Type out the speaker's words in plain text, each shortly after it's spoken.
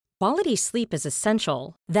Quality sleep is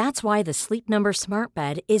essential. That's why the Sleep Number Smart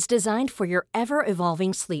Bed is designed for your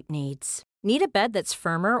ever-evolving sleep needs. Need a bed that's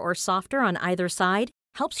firmer or softer on either side?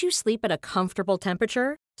 Helps you sleep at a comfortable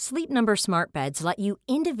temperature? Sleep Number Smart Beds let you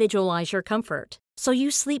individualize your comfort, so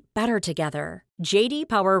you sleep better together. J.D.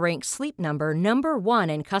 Power ranks Sleep Number number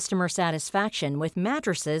one in customer satisfaction with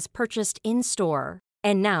mattresses purchased in-store.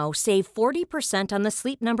 And now, save 40% on the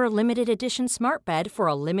Sleep Number Limited Edition Smart Bed for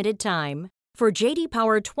a limited time. For J.D.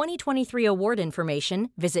 Power 2023 award information,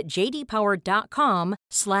 visit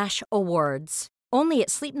jdpower.com/awards. Only at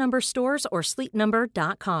Sleep Number stores or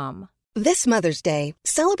sleepnumber.com. This Mother's Day,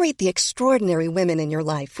 celebrate the extraordinary women in your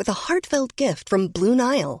life with a heartfelt gift from Blue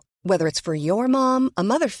Nile. Whether it's for your mom, a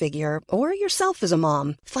mother figure, or yourself as a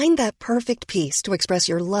mom, find that perfect piece to express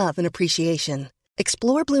your love and appreciation.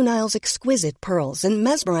 Explore Blue Nile's exquisite pearls and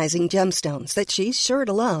mesmerizing gemstones that she's sure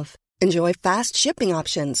to love. Enjoy fast shipping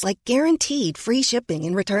options like guaranteed free shipping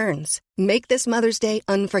and returns. Make this Mother's Day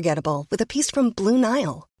unforgettable with a piece from Blue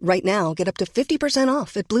Nile. Right now, get up to 50%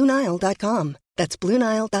 off at BlueNile.com. That's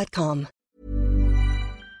BlueNile.com.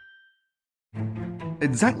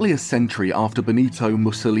 Exactly a century after Benito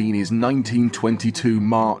Mussolini's 1922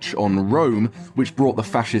 march on Rome, which brought the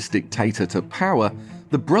fascist dictator to power,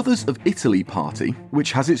 the Brothers of Italy party,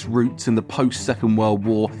 which has its roots in the post-Second World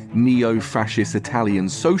War neo-fascist Italian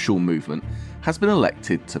social movement, has been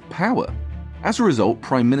elected to power. As a result,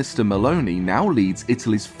 Prime Minister Meloni now leads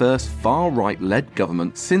Italy's first far-right-led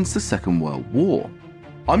government since the Second World War.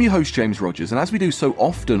 I'm your host, James Rogers, and as we do so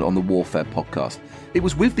often on the Warfare podcast, it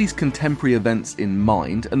was with these contemporary events in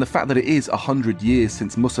mind, and the fact that it is 100 years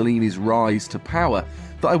since Mussolini's rise to power,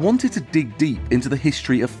 that I wanted to dig deep into the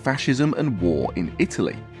history of fascism and war in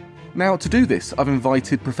Italy. Now, to do this, I've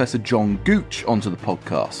invited Professor John Gooch onto the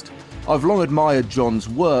podcast. I've long admired John's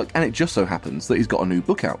work, and it just so happens that he's got a new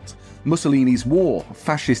book out, Mussolini's War,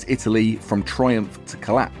 Fascist Italy from Triumph to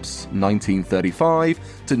Collapse, 1935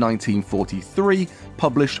 to 1943,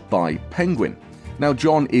 published by Penguin. Now,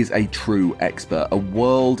 John is a true expert, a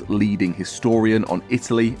world-leading historian on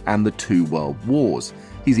Italy and the two world wars.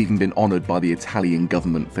 He's even been honoured by the Italian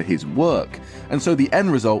government for his work. And so the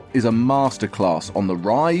end result is a masterclass on the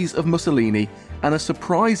rise of Mussolini and a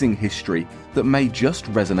surprising history that may just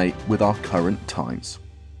resonate with our current times.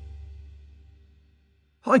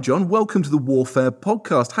 Hi, John. Welcome to the Warfare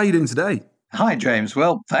podcast. How are you doing today? Hi, James.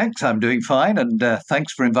 Well, thanks. I'm doing fine, and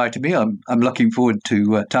thanks for inviting me. I'm looking forward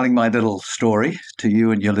to telling my little story to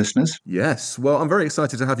you and your listeners. Yes. Well, I'm very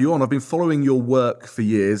excited to have you on. I've been following your work for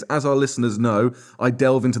years. As our listeners know, I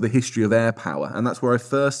delve into the history of air power, and that's where I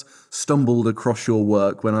first stumbled across your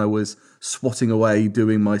work when I was swatting away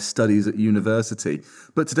doing my studies at university.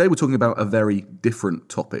 But today we're talking about a very different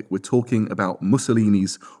topic. We're talking about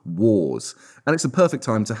Mussolini's wars. And it's a perfect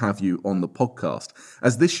time to have you on the podcast,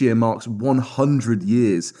 as this year marks 100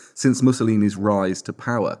 years since Mussolini's rise to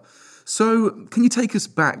power. So can you take us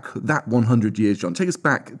back that 100 years, John? Take us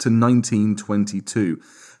back to 1922.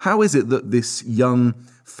 How is it that this young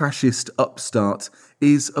fascist upstart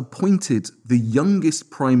is appointed the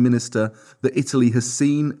youngest prime minister that Italy has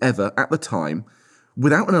seen ever at the time,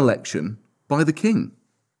 without an election, by the king?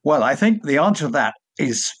 Well, I think the answer to that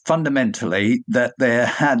is fundamentally that there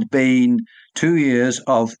had been 2 years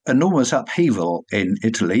of enormous upheaval in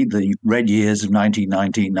Italy, the red years of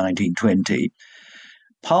 1919, 1920,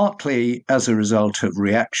 partly as a result of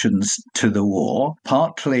reactions to the war,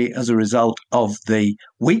 partly as a result of the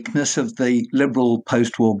weakness of the liberal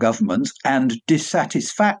post-war governments and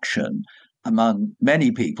dissatisfaction among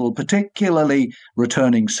many people, particularly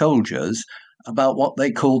returning soldiers, about what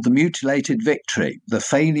they called the mutilated victory, the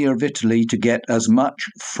failure of Italy to get as much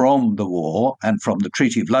from the war and from the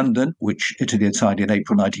Treaty of London, which Italy had signed in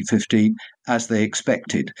April 1915, as they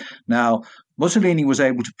expected. Now, Mussolini was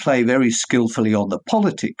able to play very skillfully on the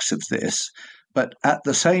politics of this, but at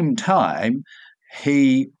the same time,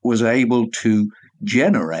 he was able to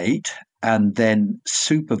generate and then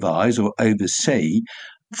supervise or oversee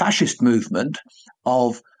fascist movement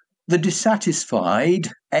of the dissatisfied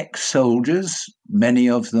ex-soldiers, many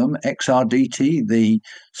of them ex-Arditi, the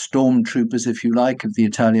stormtroopers, if you like, of the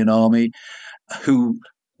Italian army, who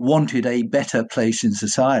wanted a better place in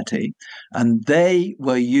society. And they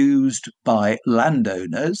were used by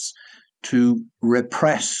landowners to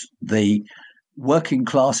repress the working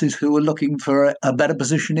classes who were looking for a better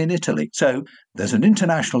position in Italy. So there's an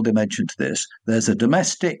international dimension to this. There's a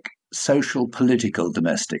domestic, social, political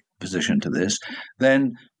domestic position to this.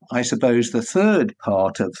 Then I suppose the third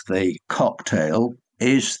part of the cocktail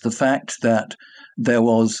is the fact that there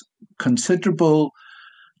was considerable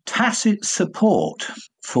tacit support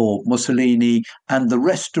for Mussolini and the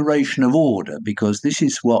restoration of order, because this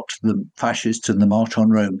is what the fascists and the March on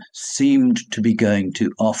Rome seemed to be going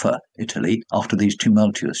to offer Italy after these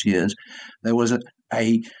tumultuous years. There was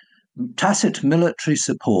a tacit military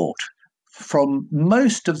support from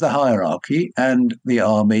most of the hierarchy and the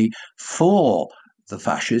army for the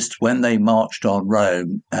fascists when they marched on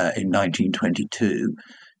Rome in 1922,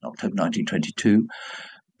 October 1922,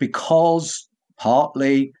 because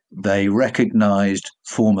partly they recognized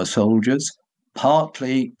former soldiers,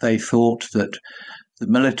 partly they thought that the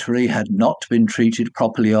military had not been treated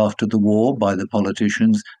properly after the war by the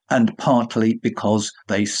politicians, and partly because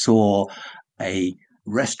they saw a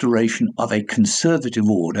restoration of a conservative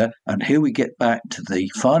order. And here we get back to the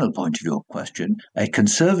final point of your question, a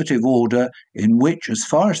conservative order in which, as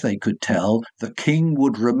far as they could tell, the king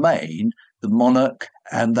would remain the monarch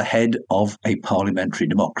and the head of a parliamentary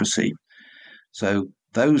democracy. So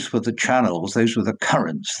those were the channels, those were the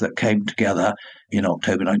currents that came together in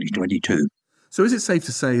October 1922. So is it safe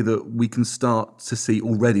to say that we can start to see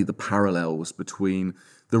already the parallels between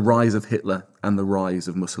the rise of Hitler and the rise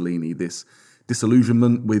of Mussolini, this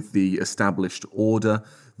disillusionment with the established order,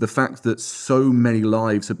 the fact that so many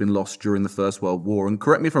lives have been lost during the First World War? And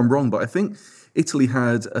correct me if I'm wrong, but I think Italy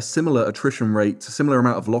had a similar attrition rate, a similar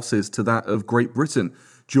amount of losses to that of Great Britain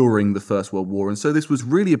during the First World War. And so this was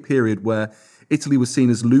really a period where Italy was seen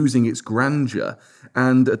as losing its grandeur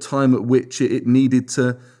and a time at which it needed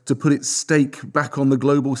to put its stake back on the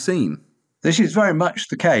global scene. This is very much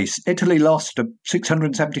the case. Italy lost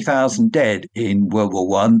 670,000 dead in World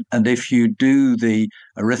War I, and if you do the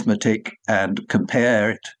arithmetic and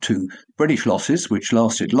compare it to British losses, which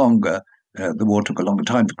lasted longer, the war took a longer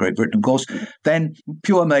time for Great Britain, of course, then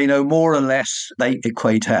più o meno, more or less, they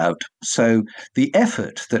equate out. So the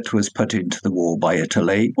effort that was put into the war by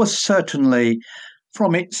Italy was certainly,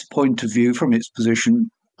 from its point of view, from its position,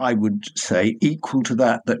 I would say, equal to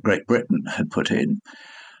that Great Britain had put in.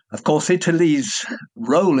 Of course, Italy's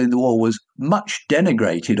role in the war was much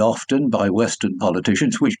denigrated often by Western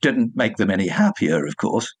politicians, which didn't make them any happier, of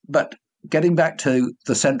course. But getting back to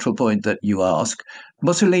the central point that you ask,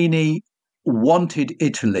 Mussolini wanted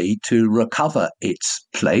Italy to recover its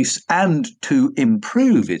place and to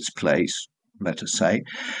improve its place, let us say.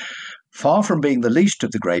 Far from being the least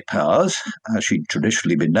of the great powers, as she'd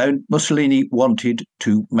traditionally been known, Mussolini wanted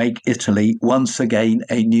to make Italy once again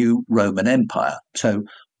a new Roman Empire. So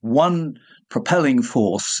one propelling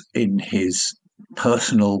force in his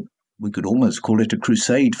personal, we could almost call it a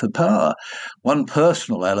crusade for power, one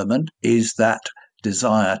personal element is that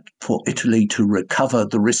desire for Italy to recover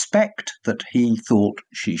the respect that he thought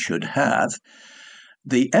she should have,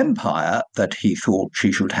 the empire that he thought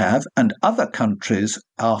she should have, and other countries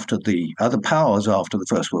other powers after the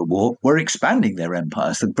First World War were expanding their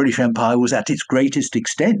empires. The British Empire was at its greatest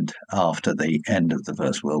extent after the end of the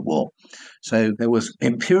First World War. So there was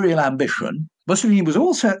imperial ambition. Mussolini was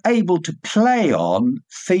also able to play on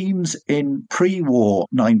themes in pre-war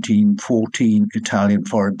 1914 Italian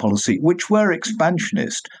foreign policy, which were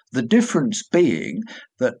expansionist. The difference being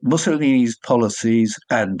that Mussolini's policies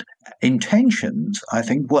and intentions, I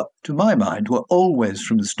think, to my mind, were always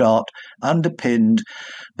from the start underpinned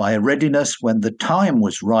by a readiness when the time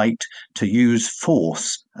was right to use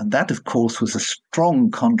force. And that, of course, was a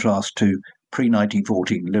strong contrast to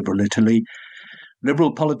pre-1914 liberal Italy.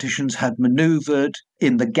 Liberal politicians had manoeuvred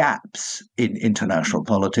in the gaps in international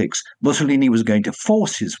politics. Mussolini was going to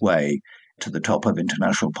force his way to the top of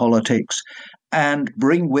international politics and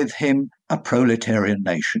bring with him a proletarian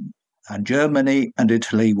nation. And Germany and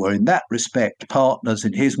Italy were in that respect partners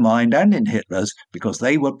in his mind and in Hitler's, because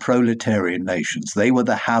they were proletarian nations. They were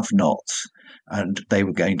the have-nots, and they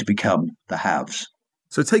were going to become the haves.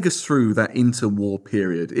 So take us through that interwar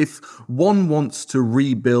period. If one wants to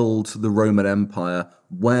rebuild the Roman Empire,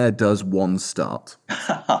 where does one start?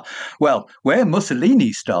 Well, where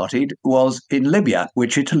Mussolini started was in Libya,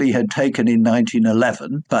 which Italy had taken in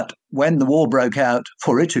 1911. But when the war broke out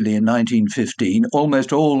for Italy in 1915,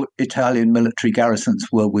 almost all Italian military garrisons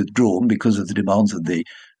were withdrawn because of the demands of the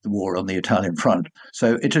war on the Italian front.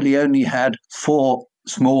 So Italy only had 4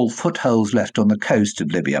 small footholds left on the coast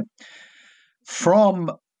of Libya.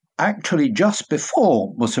 From actually just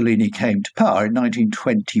before Mussolini came to power, in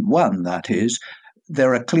 1921 that is,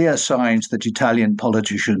 there are clear signs that Italian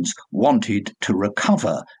politicians wanted to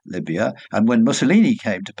recover Libya. And when Mussolini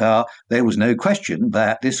came to power, there was no question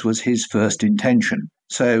that this was his first intention.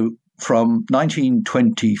 So from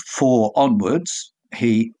 1924 onwards,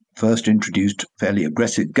 he first introduced fairly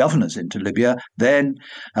aggressive governors into Libya, then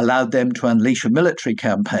allowed them to unleash a military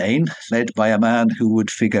campaign led by a man who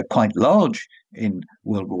would figure quite large in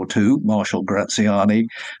World War II, Marshal Graziani.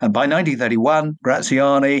 And by 1931,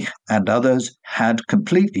 Graziani and others had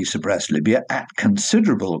completely suppressed Libya at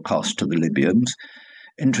considerable cost to the Libyans,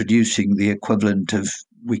 introducing the equivalent of,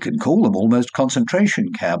 we can call them almost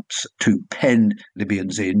concentration camps, to pen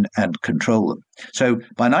Libyans in and control them. So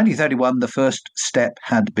by 1931, the first step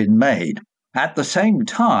had been made. At the same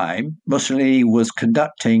time, Mussolini was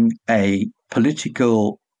conducting a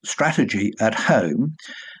political strategy at home,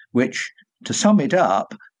 which, to sum it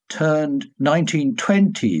up, turned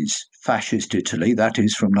 1920s fascist Italy, that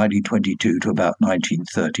is from 1922 to about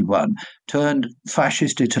 1931, turned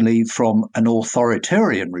fascist Italy from an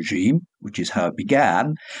authoritarian regime, which is how it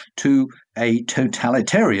began, to a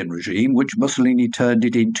totalitarian regime, which Mussolini turned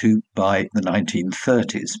it into by the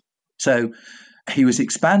 1930s. So he was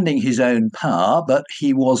expanding his own power, but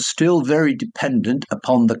he was still very dependent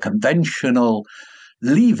upon the conventional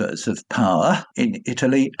levers of power in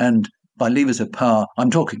Italy. And by levers of power, I'm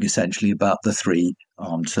talking essentially about the three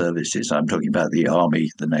armed services. I'm talking about the Army,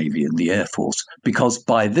 the Navy, and the Air Force, because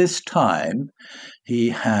by this time he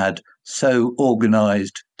had so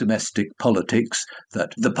organized domestic politics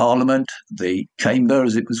that the Parliament, the Chamber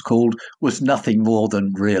as it was called, was nothing more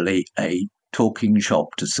than really a talking shop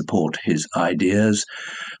to support his ideas.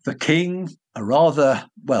 The king, a rather,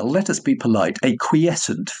 well, let us be polite, a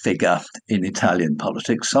quiescent figure in Italian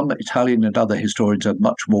politics. Some Italian and other historians are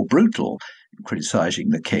much more brutal in criticizing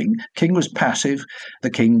the king. King was passive. The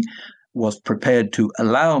king was prepared to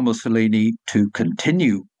allow Mussolini to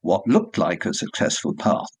continue what looked like a successful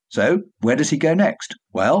path. So where does he go next?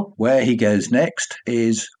 Well, where he goes next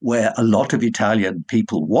is where a lot of Italian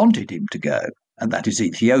people wanted him to go, and that is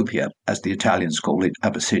Ethiopia, as the Italians call it,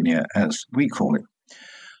 Abyssinia, as we call it.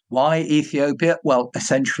 Why Ethiopia? Well,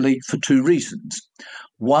 essentially for two reasons.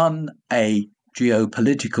 One, a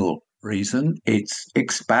geopolitical reason. It's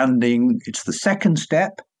expanding. It's the second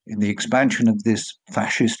step in the expansion of this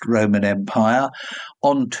fascist Roman Empire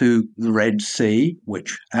onto the Red Sea,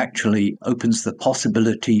 which actually opens the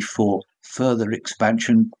possibility for further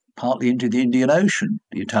expansion partly into the Indian Ocean.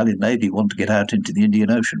 The Italian Navy want to get out into the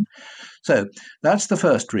Indian Ocean. So that's the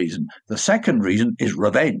first reason. The second reason is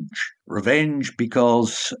revenge. Revenge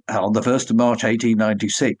because on the 1st of March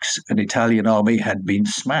 1896, an Italian army had been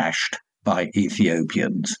smashed by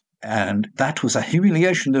Ethiopians. And that was a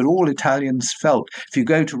humiliation that all Italians felt. If you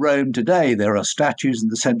go to Rome today, there are statues in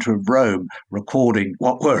the center of Rome recording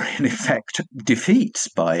what were, in effect, defeats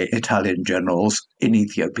by Italian generals in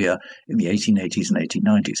Ethiopia in the 1880s and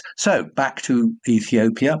 1890s. So back to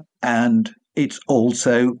Ethiopia, and it's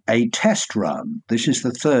also a test run. This is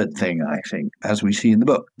the third thing, I think, as we see in the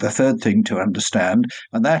book, the third thing to understand,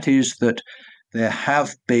 and that is that there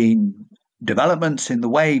have been developments in the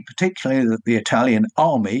way, particularly that the Italian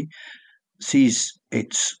army sees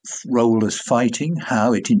its role as fighting,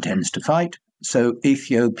 how it intends to fight. So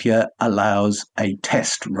Ethiopia allows a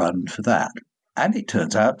test run for that. And it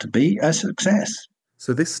turns out to be a success.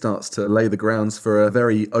 So this starts to lay the grounds for a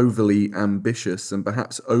very overly ambitious and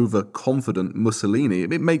perhaps overconfident Mussolini.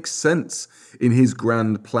 It makes sense in his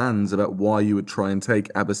grand plans about why you would try and take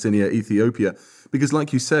Abyssinia, Ethiopia, because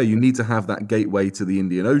like you say, you need to have that gateway to the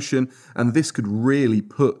Indian Ocean, and this could really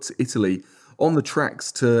put Italy on the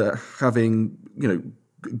tracks to having,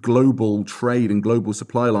 global trade and global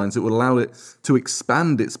supply lines that would allow it to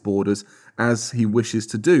expand its borders as he wishes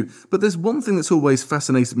to do. But there's one thing that's always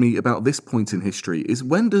fascinated me about this point in history is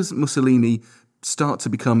when does Mussolini start to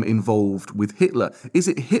become involved with Hitler? Is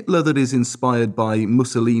it Hitler that is inspired by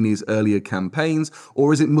Mussolini's earlier campaigns,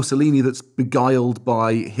 or is it Mussolini that's beguiled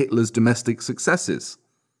by Hitler's domestic successes?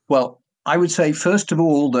 Well, I would say, first of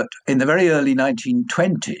all, that in the very early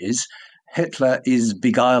 1920s, Hitler is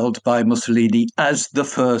beguiled by Mussolini as the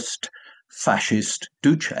first fascist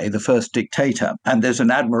duce, the first dictator. And there's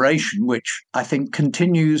an admiration which I think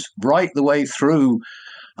continues right the way through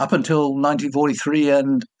up until 1943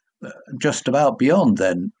 and just about beyond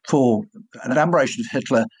then, for an admiration of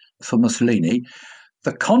Hitler for Mussolini.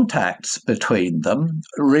 The contacts between them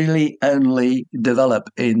really only develop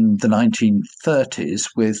in the 1930s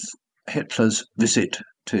with Hitler's visit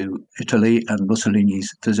to Italy and Mussolini's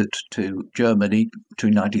visit to Germany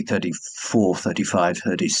between 1934, 35,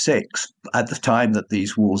 36, at the time that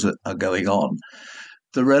these wars are going on.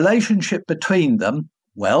 The relationship between them,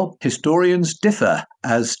 well, historians differ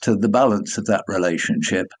as to the balance of that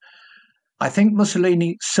relationship. I think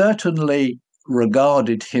Mussolini certainly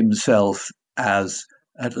regarded himself as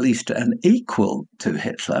at least an equal to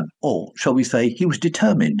Hitler, or shall we say he was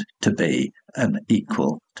determined to be an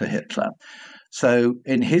equal to Hitler. So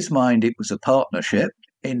in his mind, it was a partnership.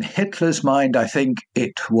 In Hitler's mind, I think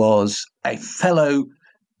it was a fellow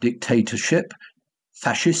dictatorship,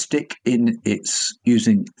 fascistic in its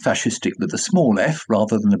using fascistic with a small f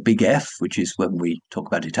rather than a big F, which is when we talk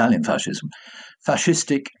about Italian fascism,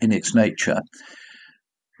 fascistic in its nature.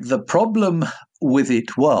 The problem with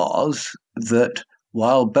it was that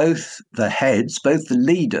while both the heads, both the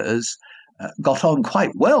leaders, got on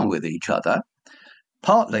quite well with each other,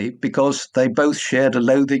 partly because they both shared a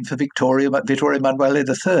loathing for Vittorio Emanuele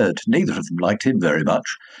III. Neither of them liked him very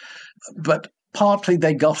much. But partly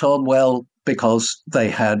they got on well because they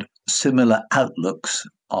had similar outlooks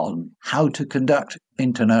on how to conduct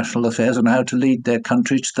international affairs and how to lead their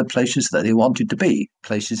countries to the places that they wanted to be,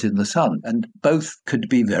 places in the sun. And both could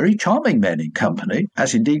be very charming men in company,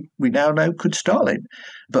 as indeed we now know could Stalin.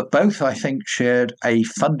 But both, I think, shared a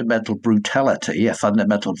fundamental brutality, a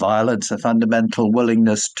fundamental violence, a fundamental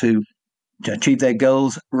willingness to achieve their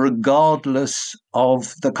goals regardless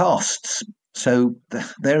of the costs. So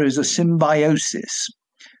there is a symbiosis.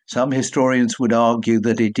 Some historians would argue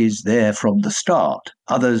that it is there from the start.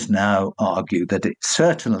 Others now argue that it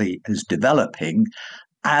certainly is developing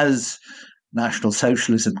as National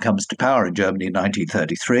Socialism comes to power in Germany in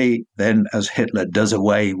 1933, then as Hitler does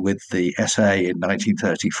away with the SA in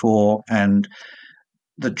 1934, and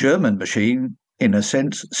the German machine, in a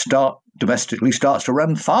sense, domestically starts to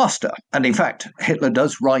run faster. And in fact, Hitler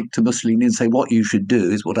does write to Mussolini and say, what you should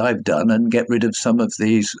do is what I've done and get rid of some of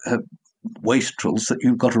these wastrels that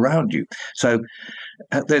you've got around you. So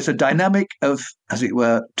there's a dynamic of, as it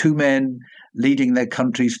were, two men leading their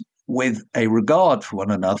countries with a regard for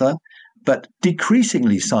one another, but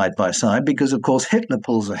decreasingly side by side, because, of course, Hitler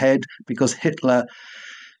pulls ahead, because Hitler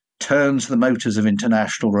turns the motors of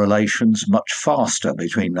international relations much faster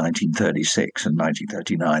between 1936 and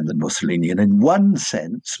 1939 than Mussolini. And in one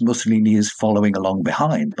sense, Mussolini is following along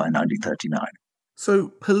behind by 1939. So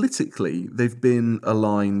politically, they've been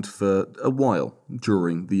aligned for a while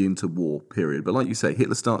during the interwar period. But like you say,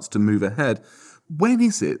 Hitler starts to move ahead. When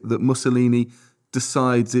is it that Mussolini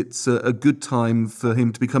decides it's a good time for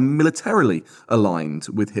him to become militarily aligned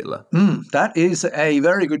with Hitler? That is a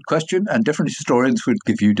very good question, and different historians would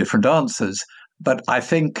give you different answers. But I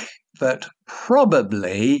think that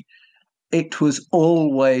probably it was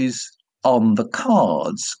always on the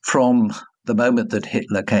cards from the moment that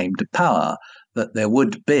Hitler came to power that there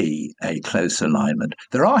would be a close alignment.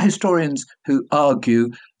 There are historians who argue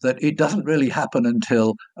that it doesn't really happen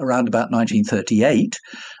until around about 1938,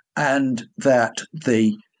 and that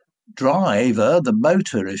the driver, the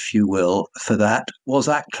motor, if you will, for that was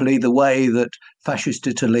actually the way that fascist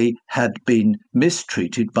Italy had been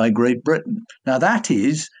mistreated by Great Britain. Now, that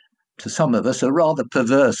is, to some of us, a rather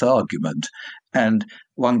perverse argument, and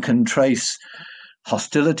one can trace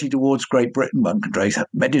hostility towards Great Britain, one can trace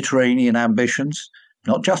Mediterranean ambitions,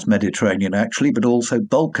 not just Mediterranean actually, but also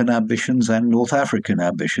Balkan ambitions and North African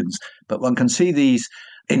ambitions. But one can see these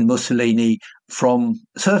in Mussolini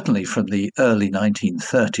certainly from the early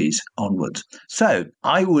 1930s onwards. So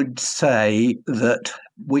I would say that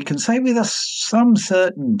we can say with some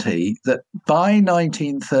certainty that by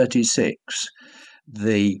 1936,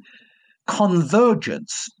 the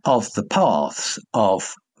convergence of the paths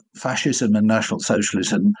of fascism and National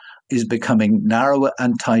Socialism is becoming narrower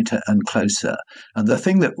and tighter and closer. And the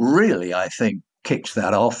thing that really, I think, kicked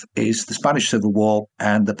that off is the Spanish Civil War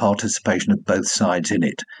and the participation of both sides in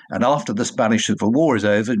it. And after the Spanish Civil War is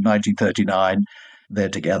over in 1939, they're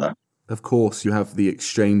together. Of course, you have the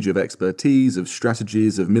exchange of expertise, of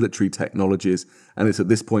strategies, of military technologies, and it's at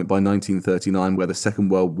this point by 1939 where the Second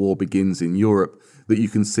World War begins in Europe that you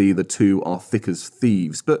can see the two are thick as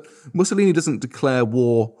thieves. But Mussolini doesn't declare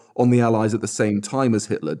war on the Allies at the same time as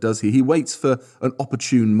Hitler, does he? He waits for an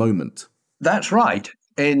opportune moment. That's right.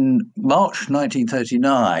 In March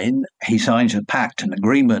 1939, he signs a pact, an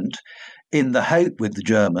agreement, in the hope with the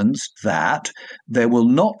Germans that there will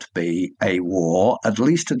not be a war, at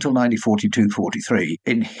least until 1942-43.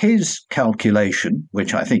 In his calculation,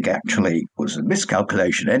 which I think actually was a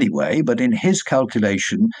miscalculation anyway, but in his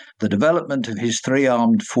calculation, the development of his three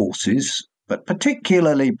armed forces, but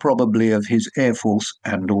particularly probably of his Air Force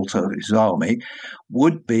and also his army,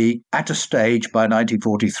 would be at a stage by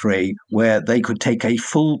 1943 where they could take a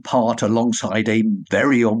full part alongside a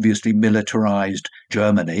very obviously militarized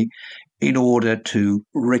Germany in order to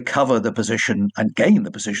recover the position and gain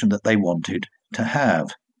the position that they wanted to have.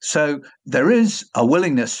 So there is a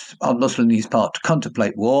willingness on Mussolini's part to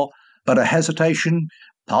contemplate war, but a hesitation,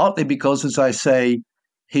 partly because, as I say,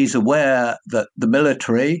 He's aware that the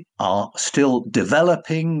military are still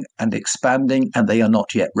developing and expanding, and they are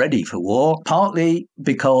not yet ready for war, partly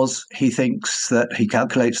because he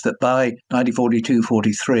calculates that by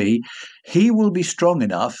 1942-43, he will be strong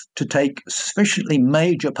enough to take sufficiently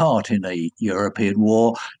major part in a European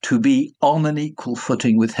war to be on an equal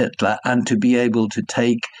footing with Hitler and to be able to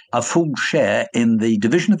take a full share in the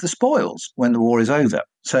division of the spoils when the war is over.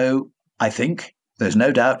 So I think there's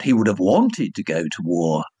no doubt he would have wanted to go to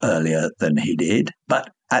war earlier than he did.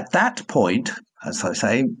 But at that point, as I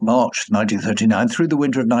say, March 1939, through the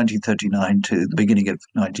winter of 1939 to the beginning of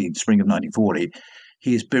spring of 1940,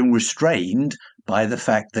 he has been restrained by the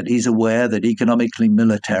fact that he's aware that economically,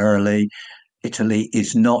 militarily, Italy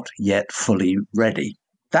is not yet fully ready.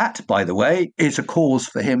 That, by the way, is a cause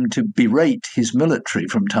for him to berate his military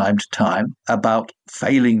from time to time about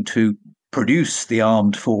failing to produce the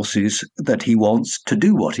armed forces that he wants to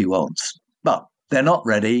do what he wants. But they're not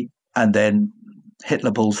ready, and then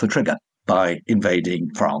Hitler pulls the trigger by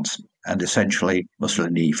invading France, and essentially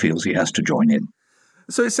Mussolini feels he has to join in.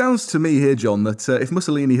 So it sounds to me here, John, that if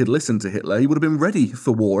Mussolini had listened to Hitler, he would have been ready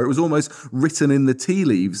for war. It was almost written in the tea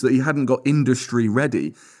leaves that he hadn't got industry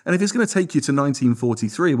ready. And if it's going to take you to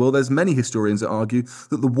 1943, well, there's many historians that argue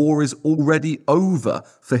that the war is already over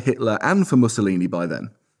for Hitler and for Mussolini by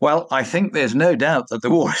then. Well, I think there's no doubt that the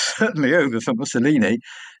war is certainly over for Mussolini.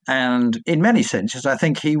 And in many senses, I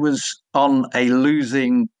think he was on a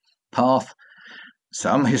losing path.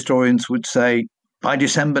 Some historians would say by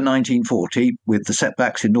December 1940, with the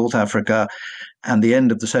setbacks in North Africa and the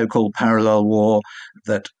end of the so-called parallel war,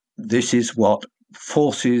 that this is what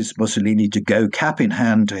forces Mussolini to go cap in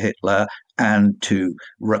hand to Hitler and to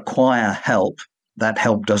require help. That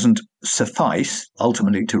help doesn't suffice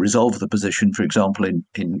ultimately to resolve the position, for example, in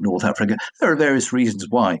North Africa. There are various reasons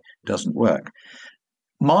why it doesn't work.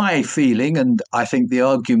 My feeling, and I think the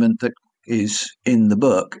argument that is in the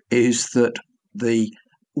book, is that the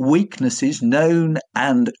weaknesses known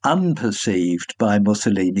and unperceived by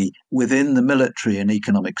Mussolini within the military and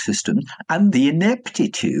economic system, and the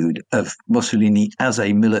ineptitude of Mussolini as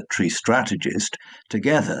a military strategist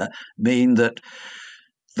together mean that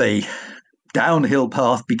the downhill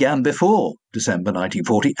path began before December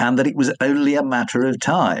 1940, and that it was only a matter of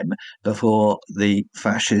time before the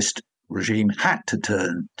fascist regime had to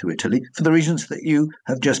turn to Italy for the reasons that you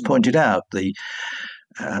have just pointed out. The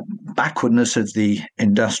backwardness of the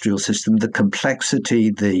industrial system, the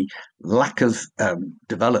complexity, the lack of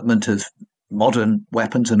development of modern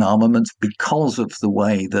weapons and armaments because of the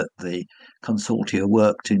way that the consortia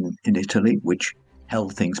worked in Italy, which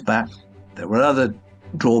held things back. There were other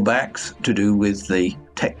drawbacks to do with the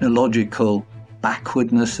technological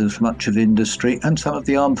backwardness of much of industry and some of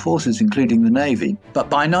the armed forces, including the Navy. But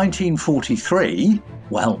by 1943,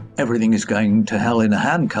 well, everything is going to hell in a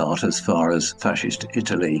handcart as far as fascist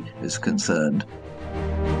Italy is concerned.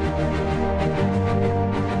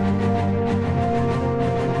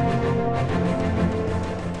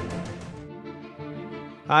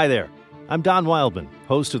 Hi there, I'm Don Wildman,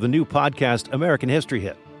 host of the new podcast American History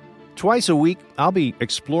Hit. Twice a week, I'll be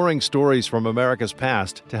exploring stories from America's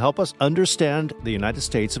past to help us understand the United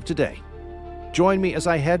States of today. Join me as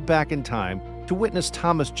I head back in time to witness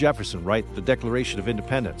Thomas Jefferson write the Declaration of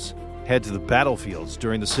Independence, head to the battlefields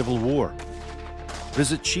during the Civil War,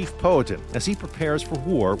 visit Chief Powhatan as he prepares for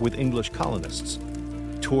war with English colonists,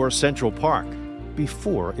 tour Central Park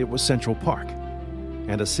before it was Central Park,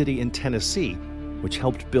 and a city in Tennessee which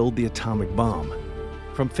helped build the atomic bomb.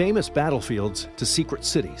 From famous battlefields to secret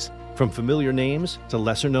cities, from familiar names to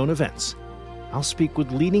lesser-known events, I'll speak with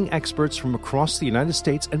leading experts from across the United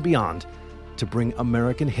States and beyond to bring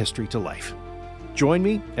American history to life. Join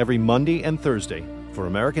me every Monday and Thursday for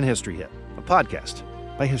American History Hit, a podcast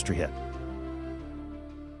by History Hit.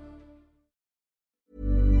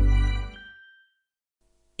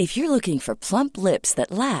 If you're looking for plump lips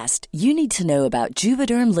that last, you need to know about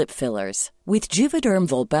Juvederm lip fillers. With Juvederm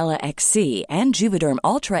Volbella XC and Juvederm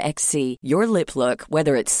Ultra XC, your lip look,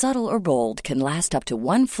 whether it's subtle or bold, can last up to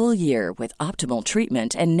 1 full year with optimal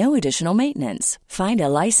treatment and no additional maintenance. Find a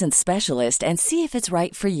licensed specialist and see if it's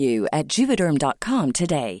right for you at Juvederm.com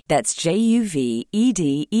today. That's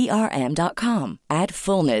JUVEDERM.com. Add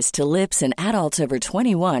fullness to lips in adults over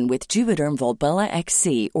 21 with Juvederm Volbella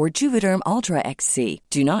XC or Juvederm Ultra XC.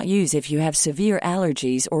 Do not use if you have severe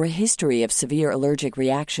allergies or a history of severe allergic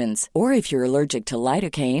reactions, or if you're you're allergic to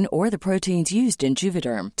lidocaine or the proteins used in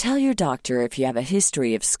Juvederm. Tell your doctor if you have a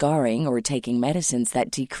history of scarring or taking medicines that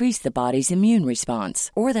decrease the body's immune response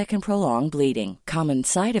or that can prolong bleeding. Common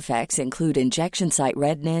side effects include injection site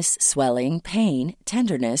redness, swelling, pain,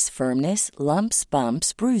 tenderness, firmness, lumps,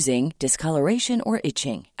 bumps, bruising, discoloration, or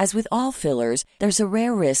itching. As with all fillers, there's a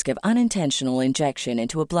rare risk of unintentional injection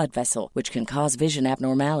into a blood vessel, which can cause vision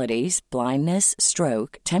abnormalities, blindness,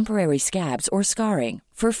 stroke, temporary scabs, or scarring.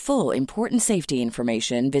 For full, important safety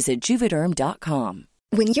information, visit Juvederm.com.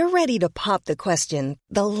 When you're ready to pop the question,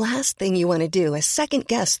 the last thing you want to do is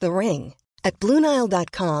second-guess the ring. At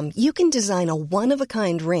BlueNile.com, you can design a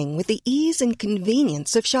one-of-a-kind ring with the ease and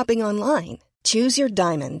convenience of shopping online. Choose your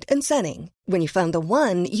diamond and setting. When you find the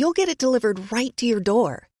one, you'll get it delivered right to your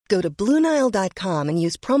door. Go to BlueNile.com and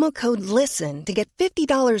use promo code LISTEN to get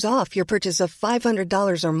 $50 off your purchase of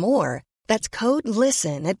 $500 or more. That's code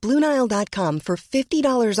LISTEN at BlueNile.com for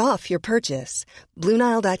 $50 off your purchase.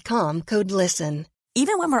 BlueNile.com, code LISTEN.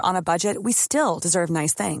 Even when we're on a budget, we still deserve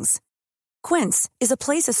nice things. Quince is a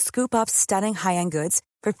place to scoop up stunning high-end goods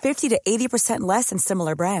for 50 to 80% less than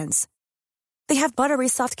similar brands. They have buttery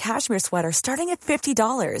soft cashmere sweaters starting at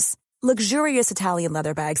 $50, luxurious Italian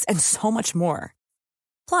leather bags, and so much more.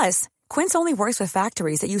 Plus, Quince only works with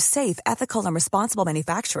factories that use safe, ethical, and responsible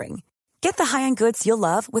manufacturing. Get the high-end goods you'll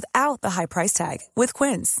love without the high price tag with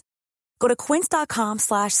Quince. Go to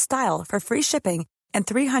quince.com/style for free shipping and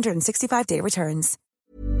 365-day returns.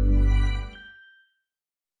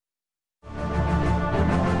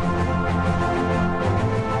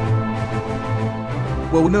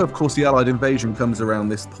 Well, no, of course, the Allied invasion comes around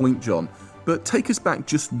this point, John. But take us back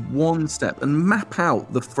just one step and map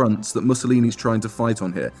out the fronts that Mussolini's trying to fight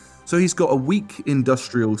on here. So he's got a weak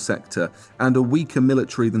industrial sector and a weaker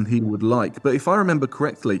military than he would like. But if I remember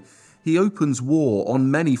correctly, he opens war on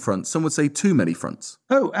many fronts. Some would say too many fronts.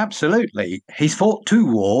 Oh, absolutely. He's fought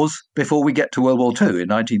two wars before we get to World War II in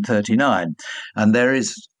 1939. And there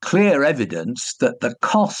is clear evidence that the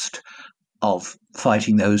cost of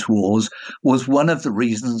fighting those wars was one of the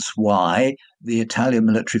reasons why the Italian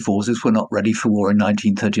military forces were not ready for war in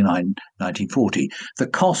 1939-1940. The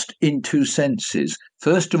cost in two senses.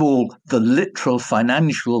 First of all, the literal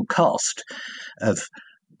financial cost of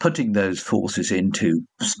putting those forces into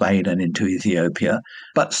Spain and into Ethiopia.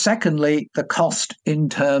 But secondly, the cost in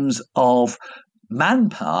terms of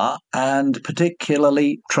manpower and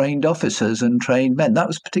particularly trained officers and trained men. That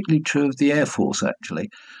was particularly true of the Air Force, actually.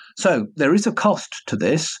 So there is a cost to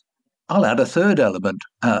this. I'll add a third element.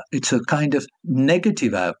 It's a kind of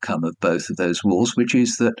negative outcome of both of those wars, which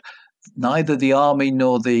is that neither the Army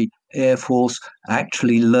nor the Air Force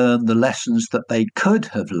actually learned the lessons that they could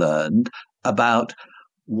have learned about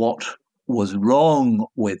what was wrong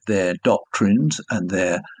with their doctrines and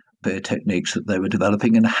their techniques that they were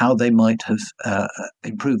developing and how they might have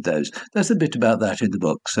improved those. There's a bit about that in the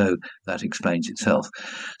book, so that explains itself.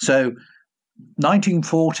 So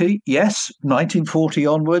 1940, yes, 1940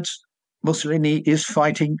 onwards, Mussolini is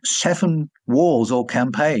fighting 7 wars or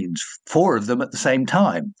campaigns, 4 of them at the same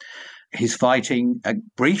time. He's fighting a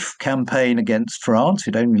brief campaign against France.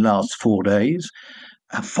 It only lasts 4 days,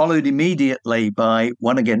 followed immediately by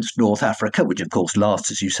one against North Africa, which of course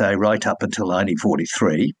lasts, as you say, right up until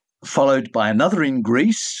 1943, followed by another in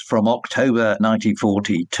Greece from October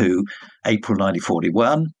 1940 to April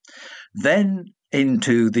 1941, then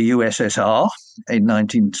into the USSR in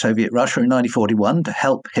Soviet Russia in 1941 to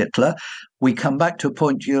help Hitler. We come back to a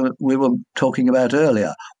point we were talking about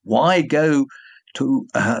earlier. Why go to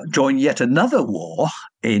join yet another war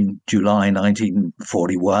in July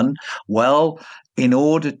 1941? Well, in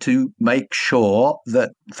order to make sure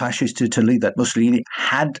that fascist Italy, that Mussolini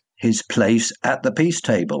had his place at the peace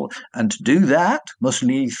table. And to do that,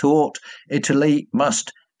 Mussolini thought Italy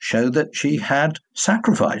must show that she had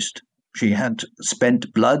sacrificed. She had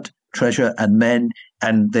spent blood, treasure, and men,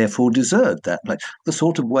 and therefore deserved that place. The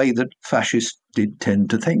sort of way that fascists did tend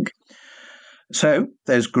to think. So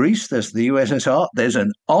there's Greece, there's the USSR, there's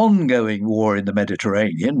an ongoing war in the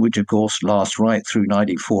Mediterranean, which of course lasts right through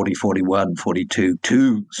 1940, 41, 42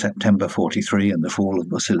 to September 43 and the fall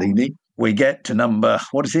of Mussolini. We get to number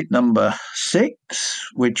 6,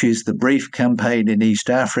 which is the brief campaign in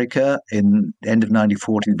East Africa in end of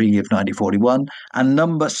 1940, the beginning of 1941, and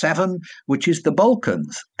number 7, which is the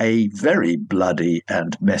Balkans, a very bloody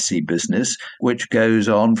and messy business, which goes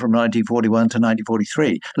on from 1941 to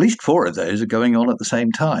 1943. At least 4 of those are going on at the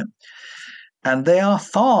same time. And they are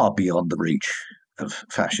far beyond the reach of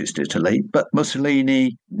fascist Italy, but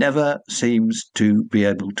Mussolini never seems to be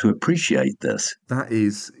able to appreciate this. That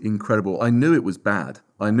is incredible. I knew it was bad.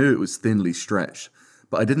 I knew it was thinly stretched.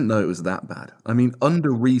 but I didn't know it was that bad. I mean,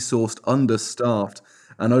 under-resourced, understaffed,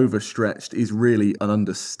 and overstretched is really an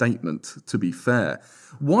understatement, to be fair.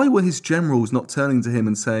 Why were his generals not turning to him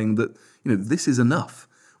and saying that, this is enough?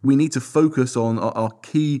 We need to focus on our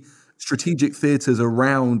key strategic theatres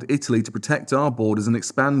around Italy to protect our borders and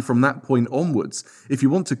expand from that point onwards. If you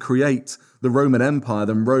want to create the Roman Empire,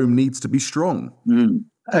 then Rome needs to be strong.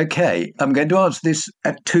 Okay, I'm going to answer this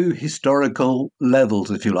at two historical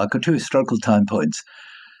levels, if you like, or two historical time points.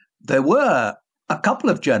 There were a couple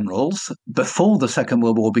of generals before the Second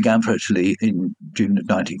World War began for Italy in June of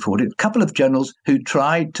 1940, a couple of generals who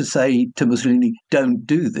tried to say to Mussolini, don't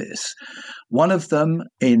do this. One of them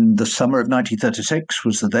in the summer of 1936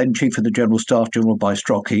 was the then Chief of the General Staff, General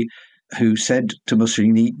Baistrocchi, who said to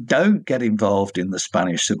Mussolini, don't get involved in the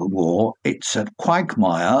Spanish Civil War. It's a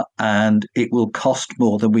quagmire and it will cost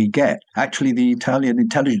more than we get. Actually, the Italian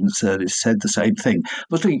intelligence service said the same thing.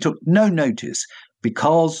 Mussolini took no notice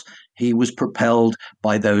because he was propelled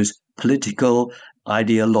by those political,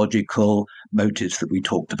 ideological motives that we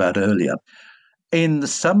talked about earlier. In the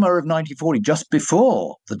summer of 1940, just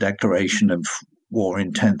before the declaration of war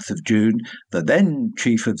in 10th of June, the then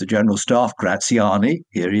Chief of the General Staff, Graziani,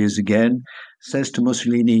 here he is again, says to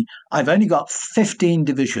Mussolini, I've only got 15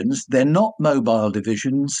 divisions. They're not mobile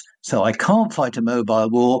divisions, so I can't fight a mobile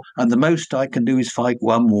war, and the most I can do is fight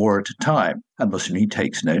one war at a time. And Mussolini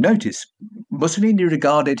takes no notice. Mussolini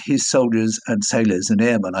regarded his soldiers and sailors and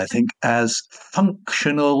airmen, I think, as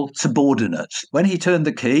functional subordinates. When he turned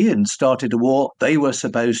the key and started a war, they were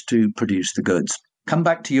supposed to produce the goods. Come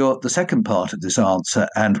back to the second part of this answer,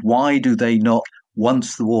 and why do they not,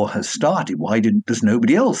 once the war has started, does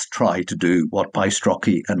nobody else try to do what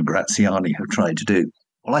Baistrocchi and Graziani have tried to do?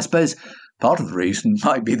 Well, I suppose part of the reason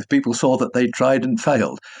might be that people saw that they tried and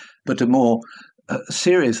failed. But a more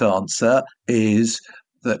serious answer is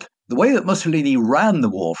that the way that Mussolini ran the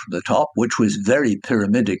war from the top, which was very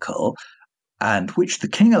pyramidical, and which the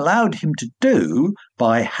king allowed him to do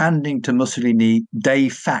by handing to Mussolini de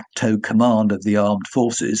facto command of the armed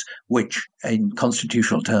forces, which in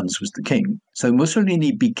constitutional terms was the king. So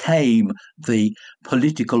Mussolini became the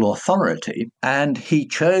political authority, and he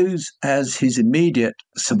chose as his immediate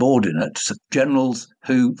subordinates generals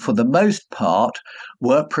who, for the most part,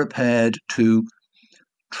 were prepared to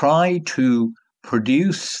try to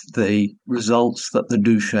produce the results that the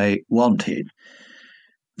Duce wanted.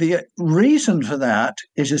 The reason for that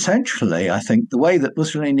is essentially, I think, the way that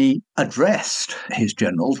Mussolini addressed his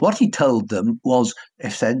generals. What he told them was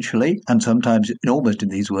essentially, and sometimes almost in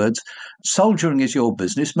these words, soldiering is your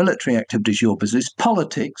business, military activity is your business,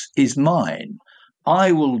 politics is mine.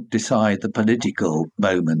 I will decide the political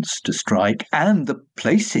moments to strike and the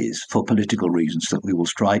places for political reasons that we will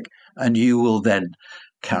strike, and you will then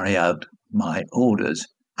carry out my orders.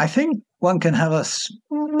 I think one can have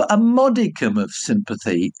a modicum of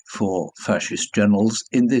sympathy for fascist generals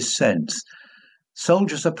in this sense.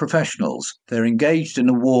 Soldiers are professionals. They're engaged in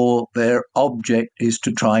a war. Their object is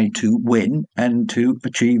to try to win and to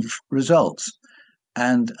achieve results.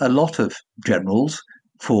 And a lot of generals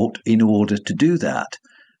fought in order to do that.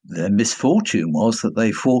 Their misfortune was that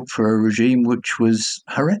they fought for a regime which was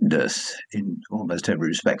horrendous in almost every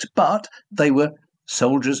respect. But they were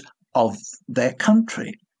soldiers of their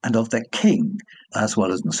country and of their king, as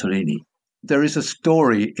well as Mussolini. There is a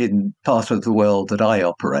story in part of the world that I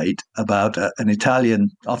operate about an Italian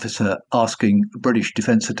officer asking a British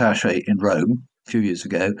defence attaché in Rome a few years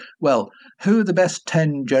ago, well, who are the best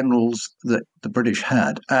 10 generals that the British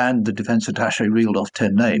had? And the defence attaché reeled off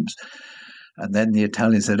 10 names. And then the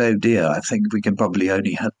Italian said, oh dear, I think we can probably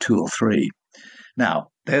only have 2 or 3. Now,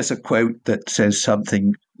 there's a quote that says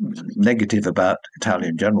something negative about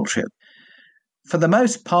Italian generalship. For the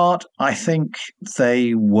most part, I think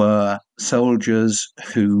they were soldiers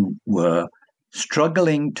who were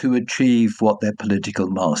struggling to achieve what their political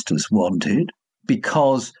masters wanted,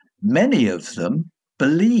 because many of them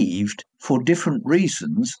believed, for different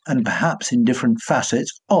reasons and perhaps in different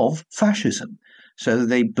facets, of fascism. So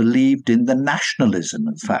they believed in the nationalism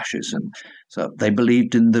of fascism. So they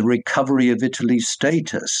believed in the recovery of Italy's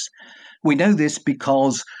status. We know this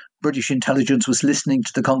because British intelligence was listening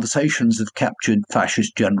to the conversations of captured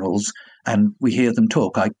fascist generals, and we hear them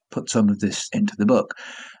talk. I put some of this into the book.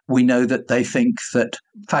 We know that they think that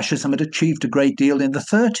fascism had achieved a great deal in the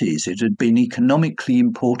 30s. It had been economically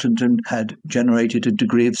important and had generated a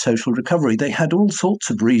degree of social recovery. They had all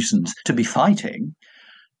sorts of reasons to be fighting,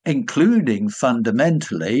 including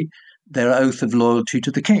fundamentally their oath of loyalty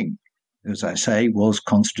to the king, who, as I say, was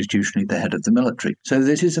constitutionally the head of the military. So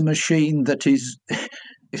this is a machine that is,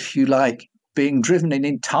 if you like, being driven in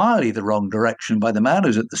entirely the wrong direction by the man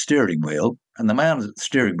who's at the steering wheel, and the man who's at the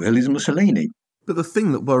steering wheel is Mussolini. But the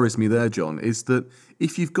thing that worries me there, John, is that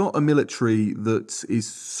if you've got a military that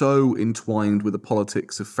is so entwined with the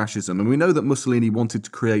politics of fascism, and we know that Mussolini wanted to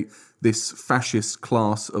create this fascist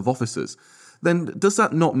class of officers, then does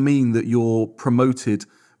that not mean that you're promoted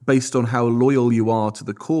based on how loyal you are to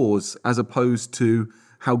the cause, as opposed to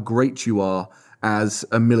how great you are as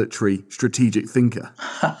a military strategic thinker?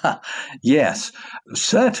 Yes,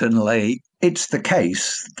 certainly it's the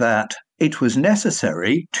case that it was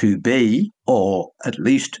necessary to be, or at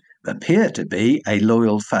least appear to be, a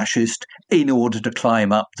loyal fascist in order to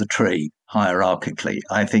climb up the tree hierarchically.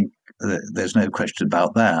 I think there's no question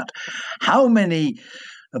about that. How many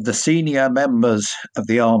of the senior members of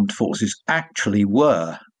the armed forces actually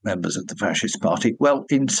were members of the Fascist Party? Well,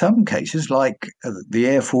 in some cases, like the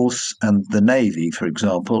Air Force and the Navy, for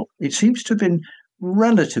example, it seems to have been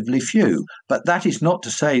relatively few. But that is not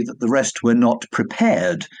to say that the rest were not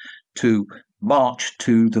prepared to march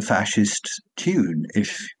to the fascist tune,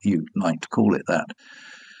 if you like to call it that.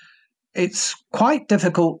 It's quite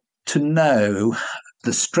difficult to know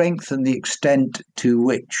the strength and the extent to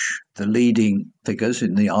which the leading figures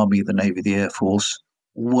in the Army, the Navy, the Air Force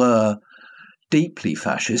were deeply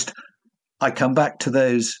fascist. I come back to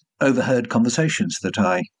those overheard conversations that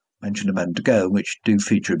I mentioned a moment ago, which do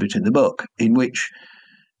feature a bit in the book, in which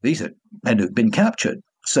these are men who've been captured.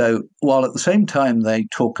 So while at the same time they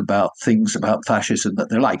talk about things about fascism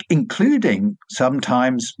that they like, including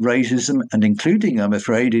sometimes racism and including, I'm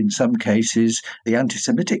afraid, in some cases, the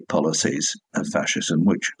anti-Semitic policies of fascism,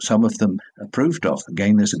 which some of them approved of.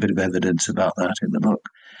 Again, there's a bit of evidence about that in the book.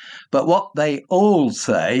 But what they all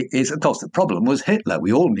say is, of course, the problem was Hitler.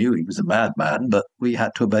 We all knew he was a madman, but we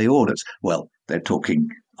had to obey orders. Well, they're talking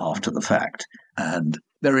after the fact. And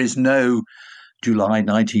there is no July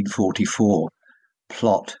 1944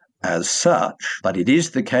 plot as such, but it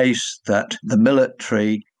is the case that the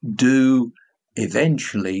military do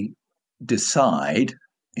eventually decide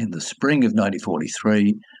in the spring of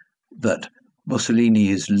 1943 that Mussolini